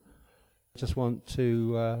just want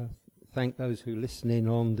to thank those who listen in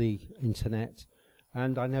on the internet.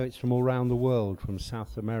 And I know it's from all around the world, from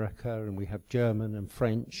South America, and we have German and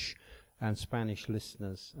French and Spanish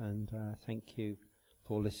listeners. And thank you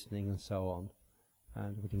for listening and so on.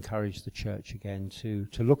 And I would encourage the church again to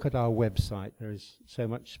look at our website. There is so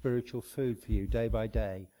much spiritual food for you day by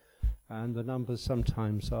day. And the numbers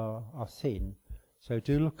sometimes are thin. So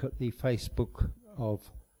do look at the Facebook of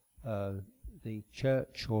the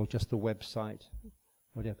church or just the website,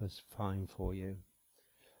 whatever's fine for you.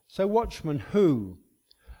 So watchman who?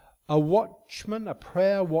 A watchman, a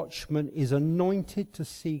prayer watchman, is anointed to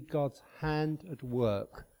see God's hand at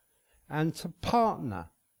work and to partner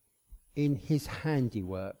in his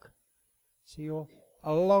handiwork. So you're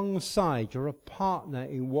alongside, you're a partner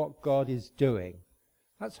in what God is doing.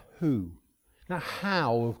 That's who. Now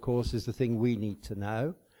how, of course, is the thing we need to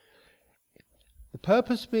know. The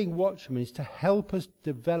purpose of being watchmen is to help us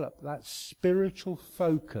develop that spiritual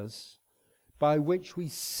focus by which we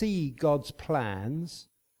see God's plans,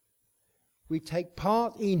 we take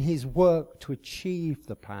part in his work to achieve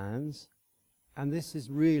the plans, and this is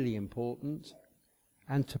really important,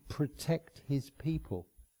 and to protect his people.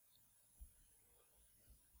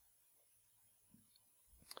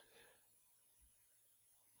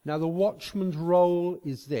 Now the watchman's role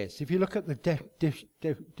is this. If you look at the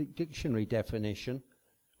dictionary definition,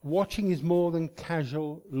 watching is more than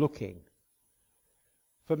casual looking.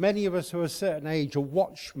 For many of us who are a certain age, a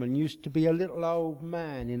watchman used to be a little old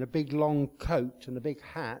man in a big long coat and a big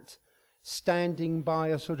hat, standing by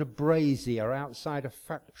a sort of brazier outside a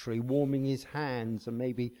factory, warming his hands and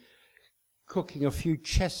maybe cooking a few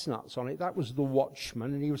chestnuts on it. That was the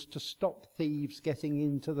watchman, and he was to stop thieves getting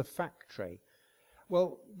into the factory.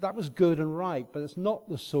 Well, that was good and right, but it's not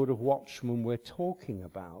the sort of watchman we're talking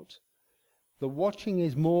about. The watching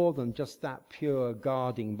is more than just that pure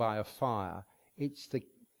guarding by a fire.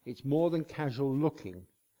 It's more than casual looking.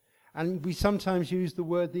 And we sometimes use the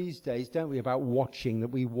word these days, don't we, about watching, that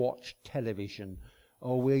we watch television,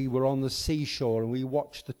 or we were on the seashore and we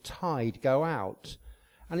watched the tide go out.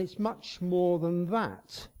 And it's much more than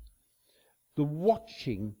that. The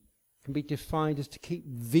watching can be defined as to keep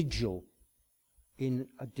vigil in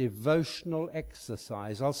a devotional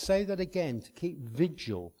exercise. I'll say that again, to keep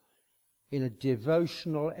vigil in a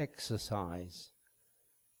devotional exercise.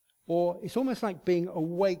 Or it's almost like being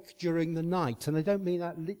awake during the night, and I don't mean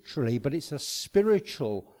that literally, but it's a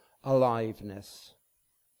spiritual aliveness.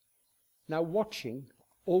 Now, watching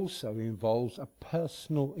also involves a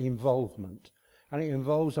personal involvement, and it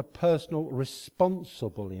involves a personal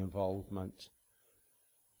responsible involvement.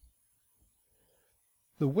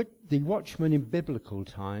 The watchmen in biblical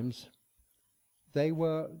times, they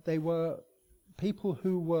were people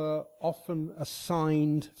who were often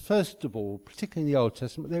assigned, first of all, particularly in the Old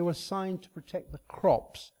Testament, they were assigned to protect the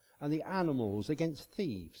crops and the animals against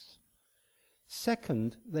thieves.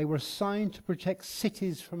 Second, they were assigned to protect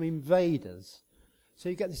cities from invaders. So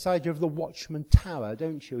you get this idea of the watchman tower,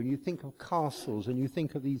 don't you? And you think of castles and you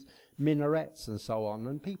think of these minarets and so on,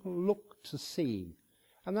 and people look to see.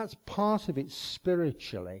 And that's part of it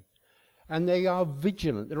spiritually. And they are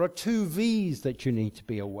vigilant. There are 2 V's that you need to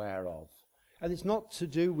be aware of. And it's not to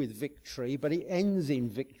do with victory, but it ends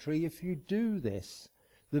in victory if you do this.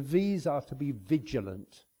 The V's are to be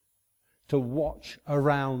vigilant, to watch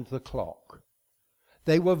around the clock.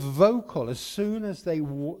 They were vocal as soon as they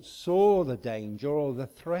saw the danger or the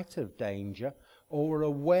threat of danger or were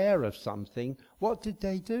aware of something. What did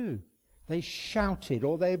they do? They shouted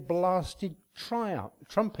or they blasted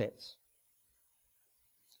trumpets.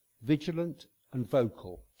 Vigilant and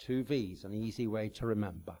vocal, 2 V's, an easy way to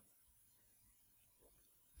remember.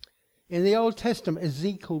 In the Old Testament,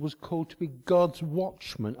 Ezekiel was called to be God's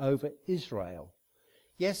watchman over Israel.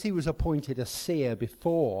 Yes, he was appointed a seer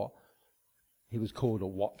before he was called a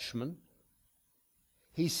watchman.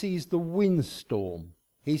 He sees the windstorm.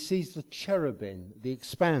 He sees the cherubim, the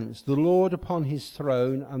expanse, the Lord upon his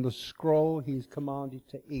throne, and the scroll he is commanded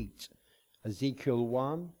to eat. Ezekiel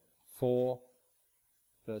 1:4,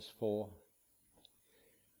 verse 4.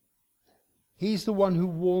 He's the one who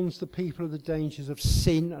warns the people of the dangers of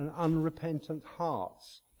sin and unrepentant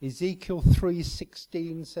hearts. Ezekiel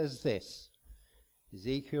 3:16 says this.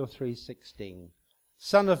 Ezekiel 3:16.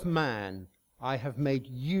 Son of man, I have made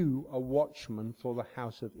you a watchman for the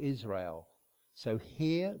house of Israel. So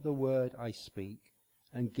hear the word I speak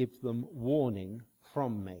and give them warning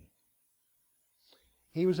from me.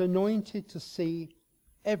 He was anointed to see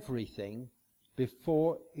everything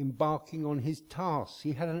before embarking on his tasks.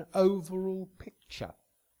 He had an overall picture.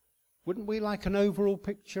 Wouldn't we like an overall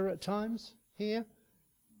picture at times here?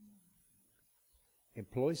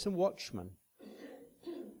 employ some watchmen.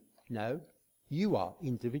 No, you are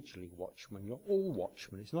individually watchmen. You're all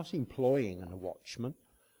watchmen. It's not employing a watchman.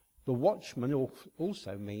 The watchman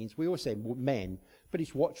also means, we always say men, but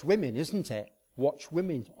it's watch women, isn't it? Watch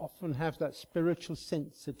women often have that spiritual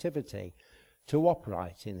sensitivity to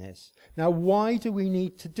operate in this. Now, why do we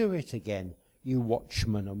need to do it again, you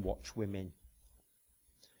watchmen and watchwomen?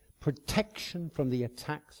 Protection from the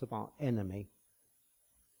attacks of our enemy.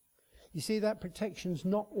 You see, that protection's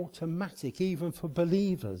not automatic, even for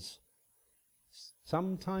believers.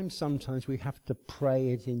 Sometimes we have to pray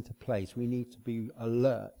it into place. We need to be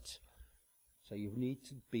alert. So you need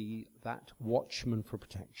to be that watchman for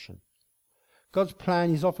protection. God's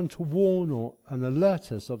plan is often to warn and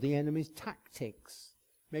alert us of the enemy's tactics.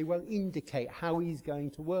 May well indicate how he's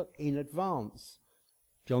going to work in advance.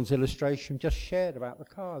 John's illustration just shared about the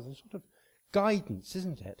cars, a sort of guidance,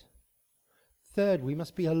 isn't it? Third, we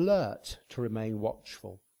must be alert to remain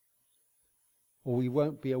watchful, or we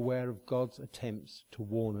won't be aware of God's attempts to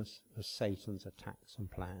warn us of Satan's attacks and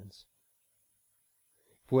plans.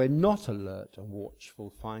 If we're not alert and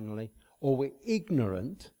watchful, finally, or we're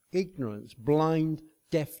ignorance, blind,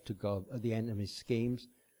 deaf to God, of the enemy's schemes,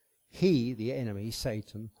 he, the enemy,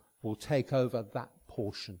 Satan, will take over that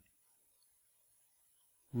portion.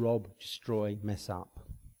 Rob, destroy, mess up.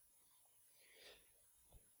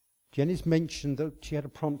 Jenny's mentioned that she had a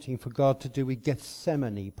prompting for God to do with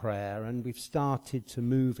Gethsemane prayer, and we've started to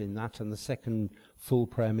move in that, and the second full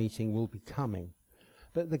prayer meeting will be coming.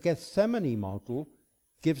 But the Gethsemane model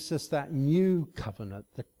gives us that new covenant,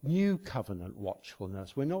 the new covenant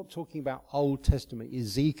watchfulness. We're not talking about Old Testament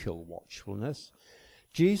Ezekiel watchfulness.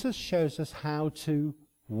 Jesus shows us how to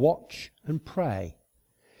watch and pray.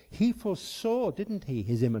 He foresaw, didn't he,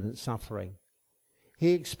 his imminent suffering.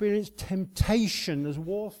 He experienced temptation as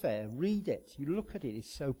warfare. Read it. You look at it.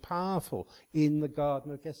 It's so powerful in the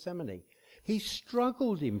Garden of Gethsemane. He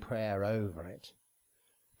struggled in prayer over it.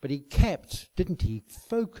 But he kept, didn't he,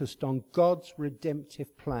 focused on God's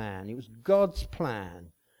redemptive plan. It was God's plan.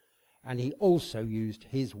 And he also used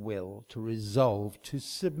his will to resolve to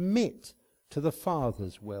submit to the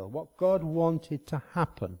Father's will, what God wanted to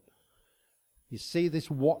happen. You see this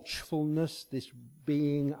watchfulness, this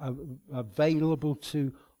being available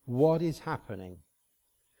to what is happening.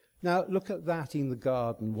 Now look at that in the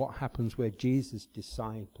garden, what happens where Jesus'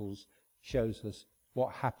 disciples shows us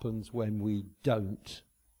what happens when we don't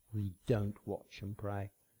watch and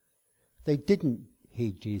pray. They didn't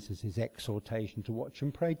heed Jesus' exhortation to watch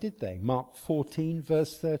and pray, did they? Mark 14,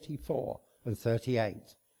 verse 34 and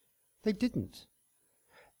 38. They didn't.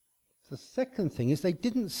 The second thing is they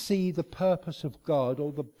didn't see the purpose of God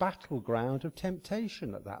or the battleground of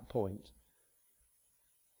temptation at that point.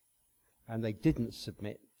 And they didn't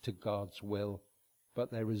submit to God's will,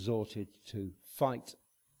 but they resorted to fight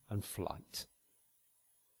and flight.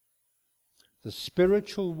 The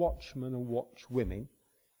spiritual watchmen and watchwomen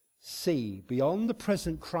see beyond the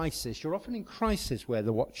present crisis. You're often in crisis where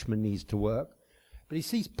the watchman needs to work. But he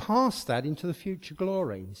sees past that into the future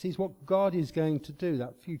glory. He sees what God is going to do.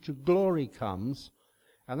 That future glory comes,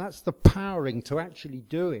 and that's the powering to actually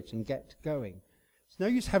do it and get going. It's no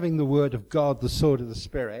use having the word of God, the sword of the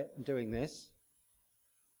Spirit, and doing this.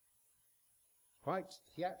 Quite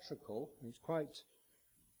theatrical, and it's quite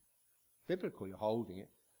biblical, you're holding it.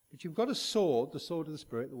 But you've got a sword, the sword of the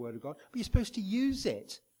Spirit, the word of God, but you're supposed to use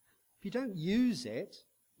it. If you don't use it,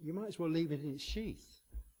 you might as well leave it in its sheath.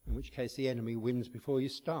 In which case the enemy wins before you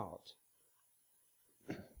start.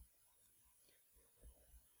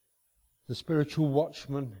 The spiritual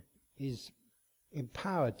watchman is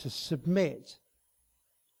empowered to submit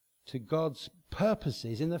to God's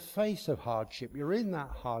purposes in the face of hardship. You're in that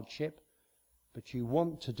hardship, but you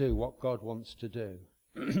want to do what God wants to do.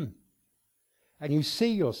 And you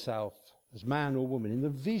see yourself as man or woman in the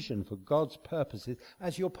vision for God's purposes.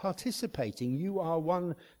 As you're participating, you are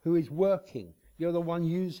one who is working. You're the one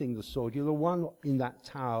using the sword. You're the one in that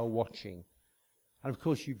tower watching. And of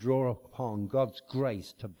course you draw upon God's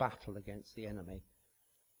grace to battle against the enemy.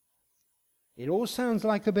 It all sounds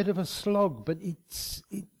like a bit of a slog, but it's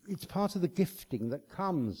part of the gifting that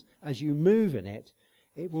comes as you move in it.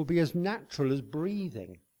 It will be as natural as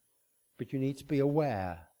breathing, but you need to be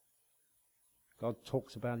aware. God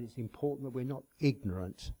talks about it's important that we're not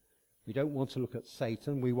ignorant. We don't want to look at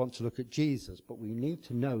Satan, we want to look at Jesus, but we need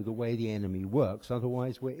to know the way the enemy works,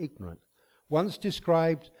 otherwise we're ignorant. Once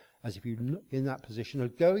described as, if you're in that position,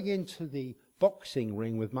 of going into the boxing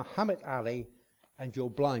ring with Muhammad Ali and you're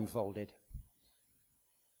blindfolded.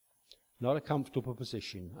 Not a comfortable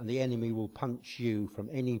position, and the enemy will punch you from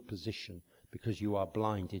any position because you are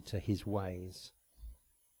blinded to his ways.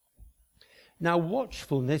 Now,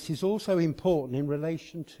 watchfulness is also important in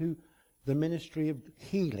relation to the ministry of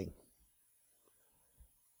healing.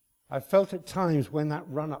 I felt at times when that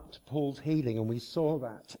run up to Paul's healing, and we saw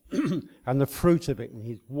that, and the fruit of it, and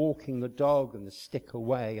he's walking the dog and the stick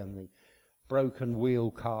away, and the broken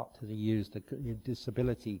wheel cart that he used, the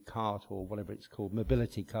disability cart or whatever it's called,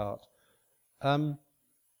 mobility cart,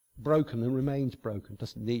 broken and remains broken,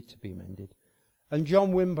 doesn't need to be mended. And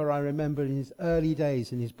John Wimber, I remember in his early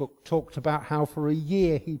days in his book, talked about how for a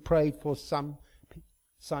year he prayed for some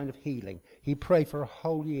sign of healing. He prayed for a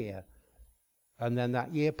whole year. And then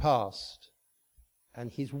that year passed,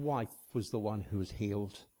 and his wife was the one who was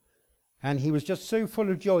healed. And he was just so full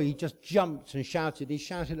of joy, he just jumped and shouted. He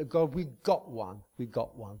shouted at God, "We got one, we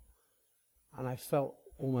got one." And I felt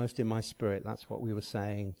almost in my spirit that's what we were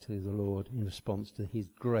saying to the Lord in response to his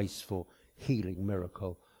graceful healing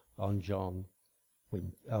miracle on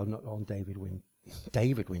not on David Winter.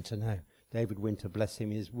 David Winter, no. David Winter, bless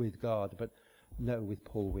him, is with God, but no, with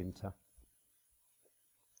Paul Winter.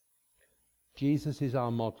 Jesus is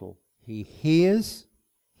our model. He hears,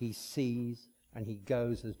 he sees, and he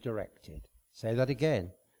goes as directed. Say that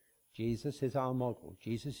again. Jesus is our model.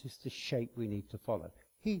 Jesus is the shape we need to follow.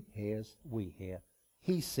 He hears, we hear.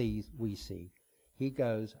 He sees, we see. He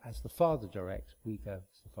goes as the Father directs, we go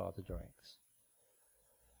as the Father directs.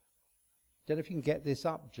 Don't know if you can get this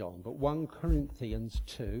up, John, but 1 Corinthians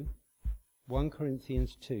 2,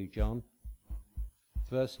 John,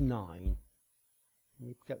 verse 9. Can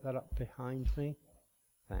you get that up behind me?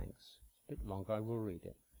 Thanks. It's a bit longer, I will read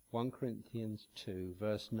it. 1 Corinthians 2,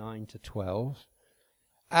 verse 9 to 12.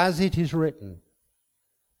 As it is written,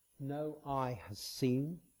 no eye has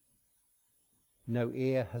seen, no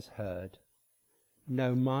ear has heard,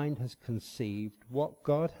 no mind has conceived what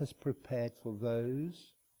God has prepared for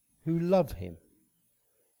those who love him.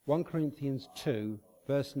 1 Corinthians 2,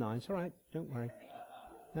 verse 9. It's all right, don't worry.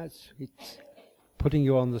 It's putting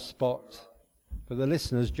you on the spot. For the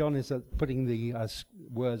listeners, John is putting the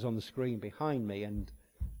words on the screen behind me, and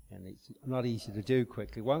it's not easy to do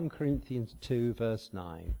quickly. 1 Corinthians 2, verse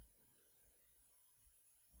 9.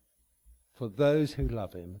 For those who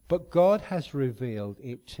love him. But God has revealed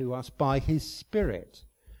it to us by his Spirit.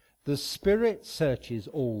 The Spirit searches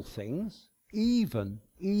all things, even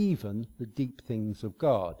the deep things of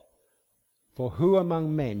God. For who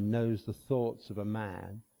among men knows the thoughts of a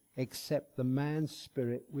man, except the man's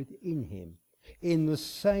spirit within him? In the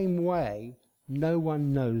same way, no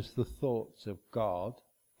one knows the thoughts of God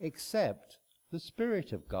except the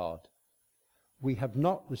Spirit of God. We have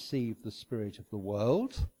not received the spirit of the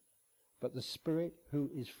world, but the Spirit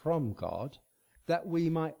who is from God, that we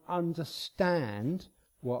might understand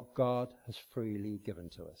what God has freely given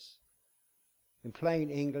to us. In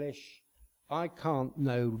plain English, I can't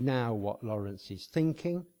know now what Lawrence is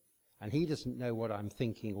thinking, and he doesn't know what I'm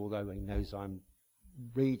thinking, although he knows I'm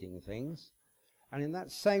reading things. And in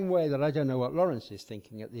that same way that I don't know what Lawrence is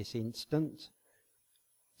thinking at this instant,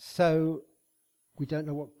 so we don't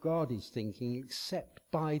know what God is thinking except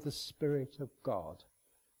by the Spirit of God.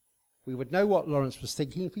 We would know what Lawrence was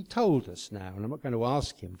thinking if he told us now, and I'm not going to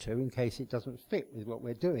ask him to in case it doesn't fit with what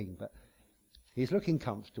we're doing, but he's looking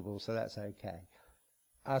comfortable, so that's okay.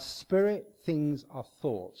 Our spirit thinks our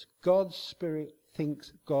thoughts. God's Spirit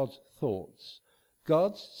thinks God's thoughts.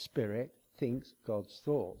 God's Spirit thinks God's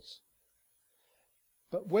thoughts.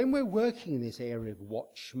 But when we're working in this area of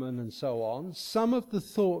watchmen and so on, some of the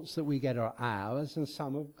thoughts that we get are ours and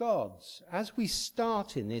some of God's. As we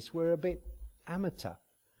start in this, we're a bit amateur.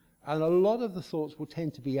 And a lot of the thoughts will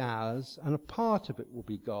tend to be ours, and a part of it will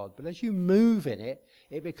be God. But as you move in it,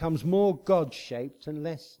 it becomes more God-shaped and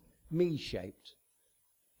less me-shaped.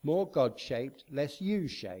 More God-shaped, less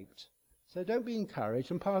you-shaped. So don't be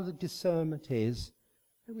encouraged. And part of the discernment is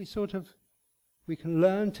that we can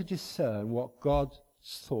learn to discern what God's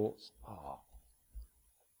thoughts are.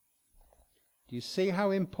 Do you see how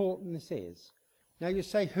important this is? Now you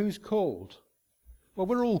say, who's called? Well,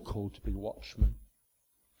 we're all called to be watchmen.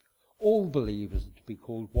 All believers are to be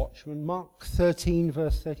called watchmen. Mark 13,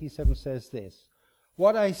 verse 37 says this: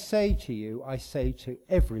 what I say to you, I say to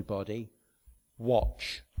everybody,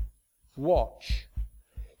 watch. Watch.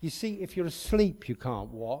 You see, if you're asleep, you can't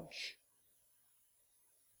watch.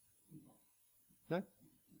 No?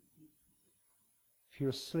 If you're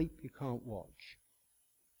asleep, you can't watch.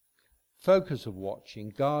 Focus of watching.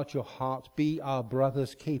 Guard your heart. Be our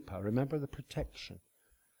brother's keeper. Remember the protection.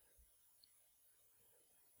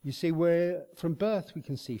 You see, from birth we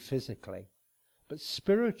can see physically, but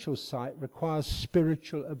spiritual sight requires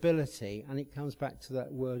spiritual ability, and it comes back to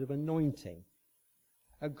that word of anointing.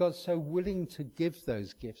 And God's so willing to give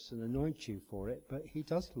those gifts and anoint you for it, but he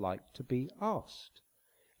does like to be asked.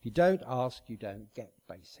 If you don't ask, you don't get,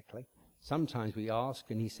 basically. Sometimes we ask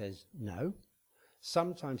and he says no.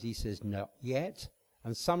 Sometimes he says not yet.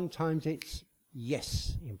 And sometimes it's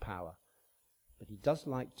yes in power. But he does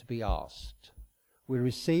like to be asked. We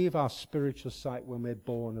receive our spiritual sight when we're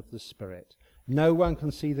born of the Spirit. No one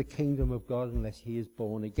can see the kingdom of God unless he is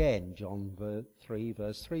born again. John 3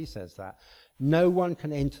 verse 3 says that. No one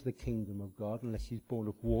can enter the kingdom of God unless he's born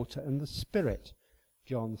of water and the Spirit.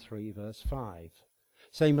 John 3 verse 5.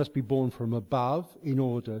 So he must be born from above in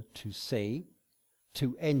order to see,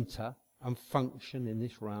 to enter and function in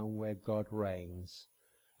this realm where God reigns.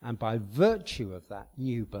 And by virtue of that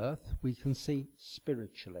new birth, we can see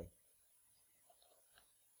spiritually.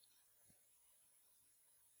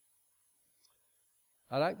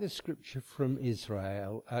 I like this scripture from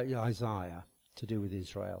Isaiah, to do with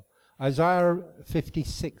Israel. Isaiah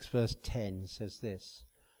 56 verse 10 says this: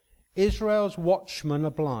 Israel's watchmen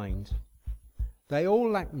are blind. They all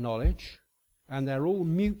lack knowledge, and they're all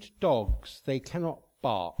mute dogs. They cannot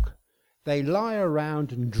bark. They lie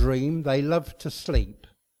around and dream. They love to sleep.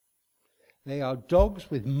 They are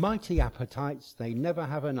dogs with mighty appetites. They never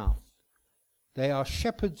have enough. They are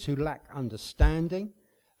shepherds who lack understanding.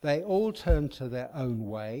 They all turn to their own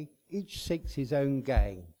way. Each seeks his own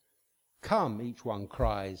gain. Come, each one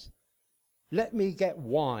cries, let me get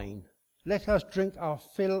wine. Let us drink our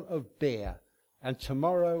fill of beer. And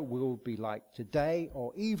tomorrow will be like today,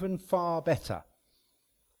 or even far better.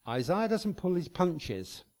 Isaiah doesn't pull his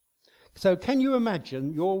punches. So can you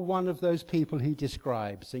imagine you're one of those people he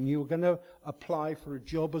describes, and you're going to apply for a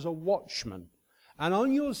job as a watchman. And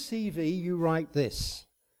on your CV you write this: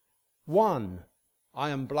 1, I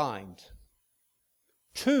am blind.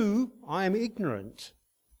 2, I am ignorant.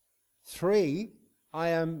 3, I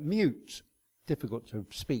am mute. Difficult to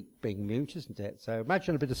speak being mute, isn't it? So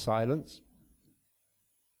imagine a bit of silence.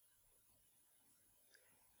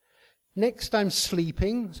 Next, I'm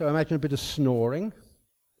sleeping, so imagine a bit of snoring.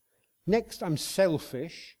 Next, I'm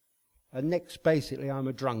selfish. And next, basically, I'm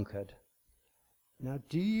a drunkard. Now,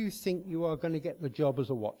 do you think you are going to get the job as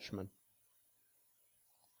a watchman?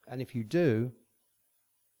 And if you do,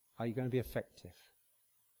 are you going to be effective?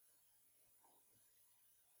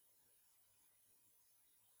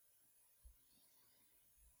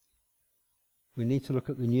 We need to look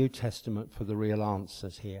at the New Testament for the real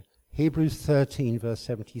answers here. Hebrews 13 verse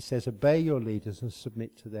 70 says, obey your leaders and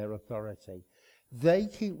submit to their authority. They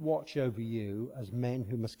keep watch over you as men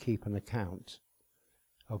who must keep an account,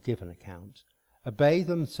 or give an account. Obey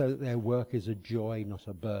them so that their work is a joy, not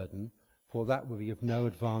a burden, for that will be of no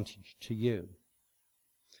advantage to you.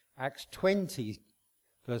 Acts 20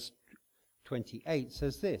 verse 28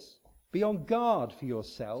 says this: be on guard for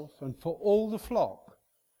yourself and for all the flock.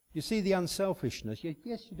 You see the unselfishness.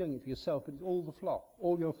 Yes, you're doing it for yourself, but it's all the flock,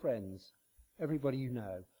 all your friends, everybody you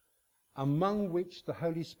know, among which the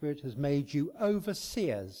Holy Spirit has made you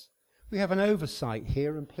overseers. We have an oversight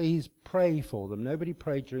here, and please pray for them. Nobody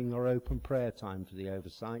prayed during our open prayer time for the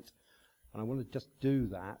oversight, and I want to just do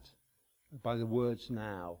that by the words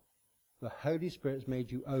now. The Holy Spirit has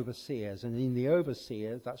made you overseers, and in the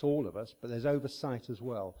overseers, that's all of us, but there's oversight as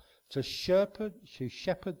well, to shepherd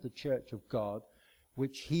the church of God,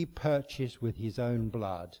 which he purchased with his own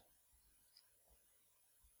blood.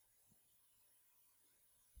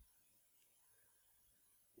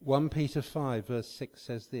 (1 Peter 5 verse 6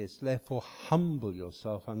 says this: therefore humble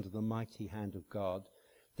yourself under the mighty hand of God,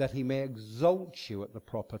 that he may exalt you at the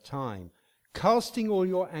proper time, casting all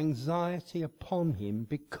your anxiety upon him,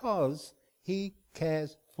 because he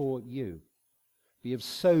cares for you. Be of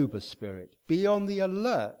sober spirit, be on the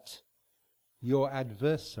alert. Your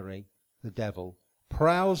adversary, the devil,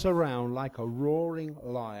 prowls around like a roaring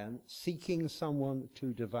lion, seeking someone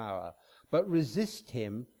to devour. But resist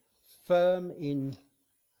him, firm in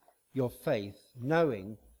your faith,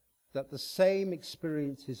 knowing that the same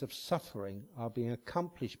experiences of suffering are being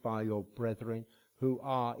accomplished by your brethren who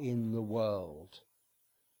are in the world.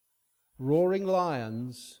 Roaring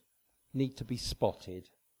lions need to be spotted.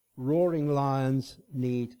 Roaring lions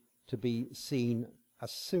need to be seen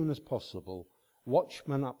as soon as possible.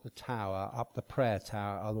 Watchmen up the tower, up the prayer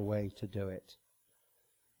tower, are the way to do it.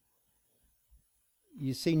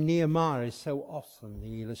 You see, Nehemiah is so often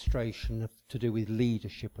the illustration to do with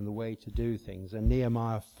leadership and the way to do things. And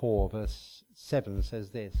Nehemiah 4 verse 7 says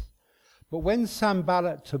this: but when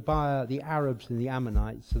Sanballat, Tobiah, the Arabs and the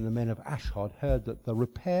Ammonites and the men of Ashdod heard that the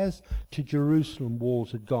repairs to Jerusalem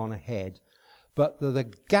walls had gone ahead, but that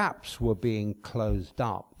the gaps were being closed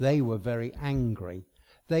up, they were very angry.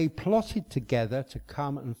 They plotted together to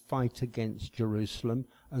come and fight against Jerusalem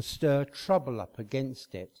and stir trouble up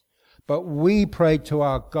against it. But we prayed to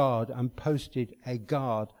our God and posted a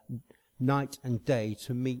guard night and day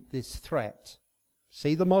to meet this threat.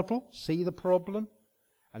 See the model? See the problem?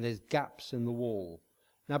 And there's gaps in the wall.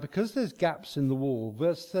 Now, because there's gaps in the wall,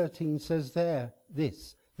 verse 13 says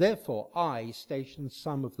this. Therefore, I stationed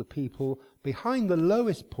some of the people behind the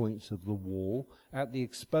lowest points of the wall at the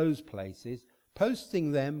exposed places,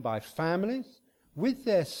 posting them by families with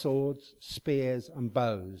their swords, spears, and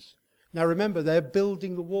bows. Now, remember, they're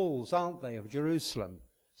building the walls, aren't they, of Jerusalem?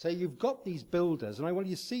 So you've got these builders, and I want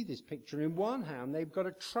you to see this picture. In one hand, they've got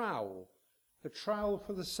a trowel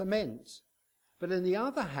for the cement. But in the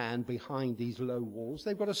other hand, behind these low walls,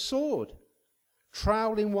 they've got a sword.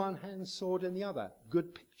 Trowel in one hand, sword in the other.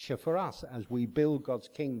 Good picture for us as we build God's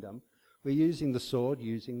kingdom. We're using the sword,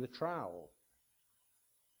 using the trowel.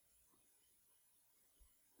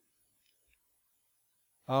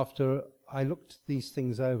 After I looked these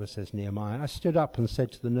things over, says Nehemiah, I stood up and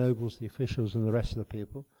said to the nobles, the officials, and the rest of the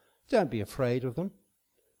people, don't be afraid of them.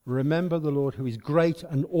 Remember the Lord who is great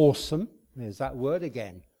and awesome. There's that word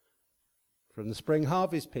again. From the Spring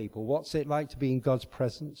Harvest people, what's it like to be in God's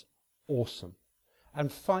presence? Awesome. And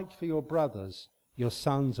fight for your brothers, your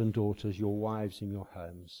sons and daughters, your wives and your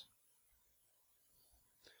homes.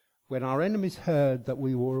 When our enemies heard that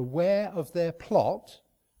we were aware of their plot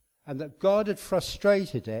and that God had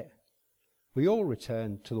frustrated it, we all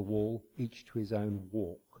returned to the wall, each to his own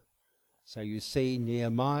walk. So you see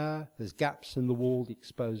Nehemiah, there's gaps in the wall, the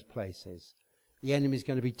exposed places. The enemy's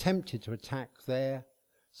going to be tempted to attack there.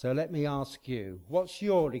 So let me ask you, what's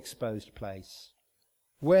your exposed place?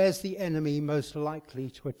 Where's the enemy most likely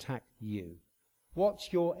to attack you?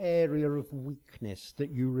 What's your area of weakness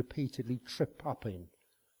that you repeatedly trip up in?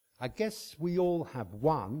 I guess we all have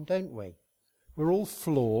one, don't we? We're all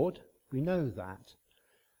flawed. We know that.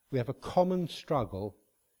 We have a common struggle,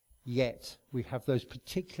 yet we have those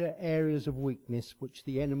particular areas of weakness which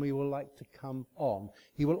the enemy will like to come on.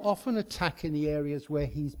 He will often attack in the areas where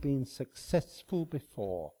he's been successful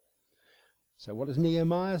before. So what does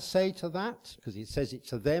Nehemiah say to that? Because he says it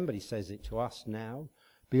to them, but he says it to us now.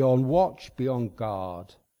 Be on watch, be on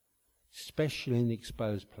guard, especially in the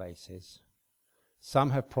exposed places.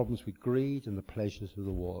 Some have problems with greed and the pleasures of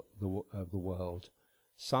the world.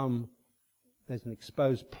 Some, there's an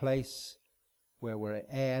exposed place where we're at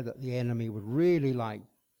air that the enemy would really like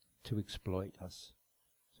to exploit us.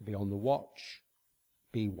 So be on the watch,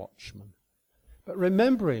 be watchmen. But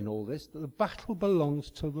remember in all this that the battle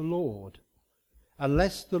belongs to the Lord.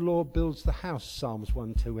 Unless the Lord builds the house, Psalms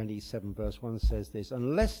 127 verse 1 says this,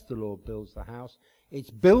 unless the Lord builds the house,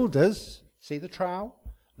 its builders, see the trowel,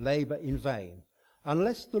 labour in vain.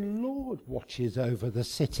 Unless the Lord watches over the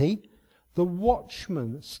city, the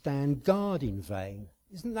watchmen stand guard in vain.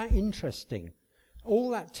 Isn't that interesting?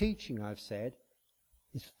 All that teaching I've said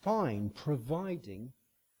is fine, providing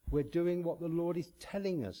we're doing what the Lord is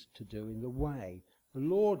telling us to do in the way. The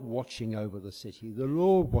Lord watching over the city, the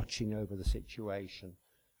Lord watching over the situation.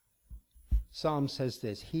 Psalm says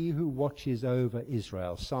this, he who watches over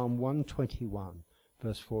Israel, Psalm 121,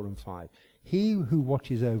 verse 4 and 5. He who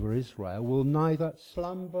watches over Israel will neither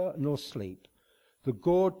slumber nor sleep. The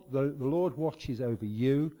Lord watches over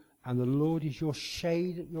you, and the Lord is your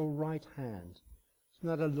shade at your right hand. Isn't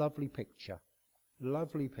that a lovely picture?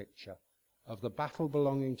 Lovely picture of the battle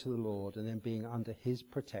belonging to the Lord and then being under his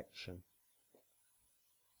protection.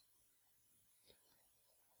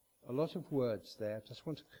 A lot of words there. Just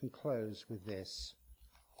want to close with this.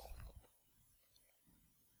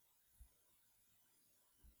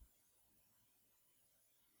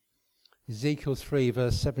 Ezekiel 3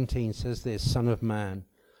 verse 17 says this, Son of man,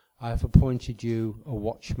 I have appointed you a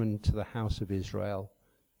watchman to the house of Israel.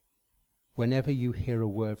 Whenever you hear a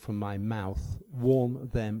word from my mouth, warn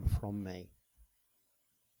them from me.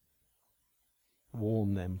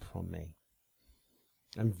 Warn them from me.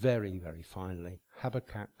 And very, very finally,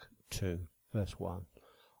 Habakkuk 2, verse 1.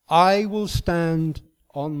 I will stand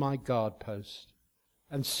on my guard post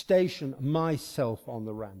and station myself on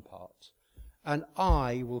the rampart, and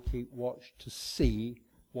I will keep watch to see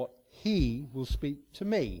what he will speak to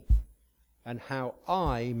me, and how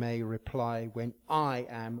I may reply when I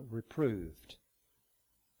am reproved.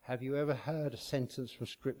 Have you ever heard a sentence from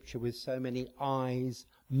Scripture with so many I's,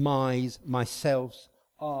 my's, myself's,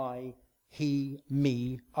 I, he,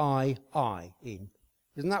 me, I in?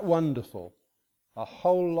 Isn't that wonderful? A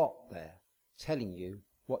whole lot there telling you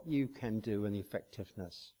what you can do and the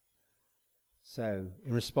effectiveness. So,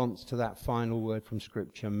 in response to that final word from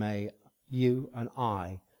Scripture, may you and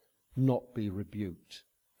I not be rebuked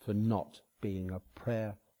for not being a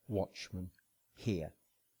prayer watchman here.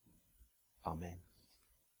 Amen.